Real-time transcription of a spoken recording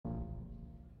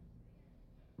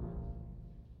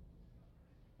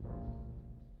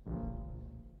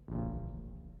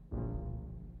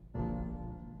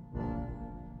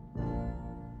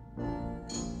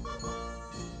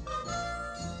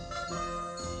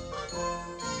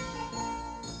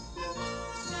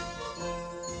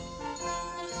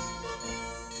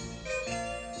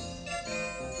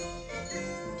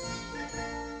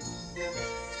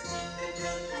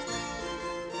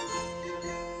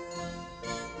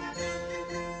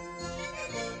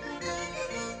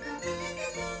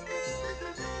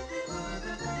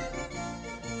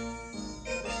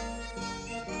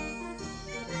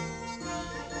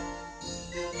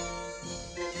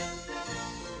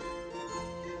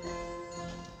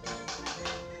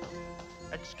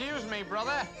Excuse me,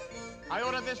 brother. I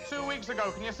ordered this 2 weeks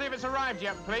ago. Can you see if it's arrived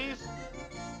yet, please?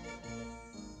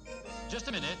 Just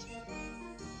a minute.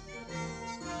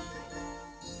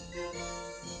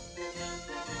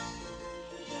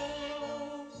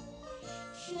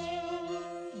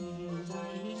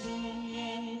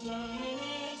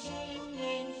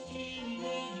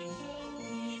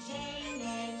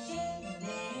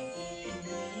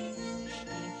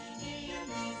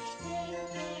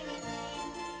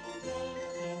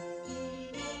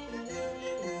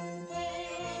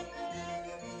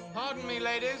 Pardon me,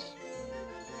 ladies.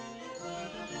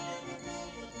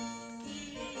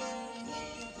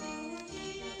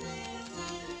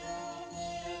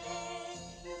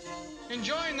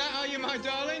 Enjoying that, are you, my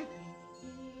darling?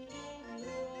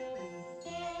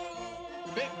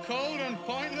 Bit cold and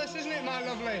pointless, isn't it, my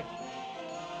lovely?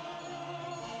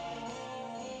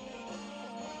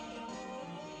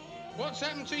 What's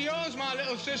happened to yours, my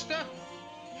little sister?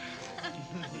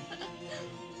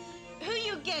 Who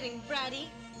you getting, Braddy?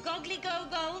 Goggly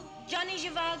Go-Go? Johnny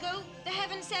Zhivago? The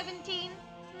Heaven 17?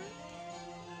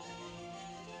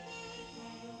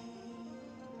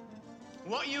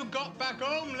 What you got back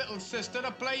home, little sister,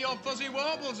 to play your fuzzy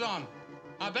warbles on?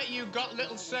 I bet you got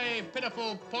little, say,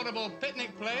 pitiful, portable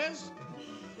picnic players.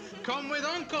 Come with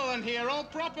Uncle and hear all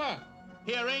proper.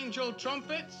 Hear angel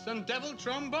trumpets and devil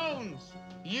trombones.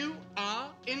 You are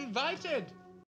invited.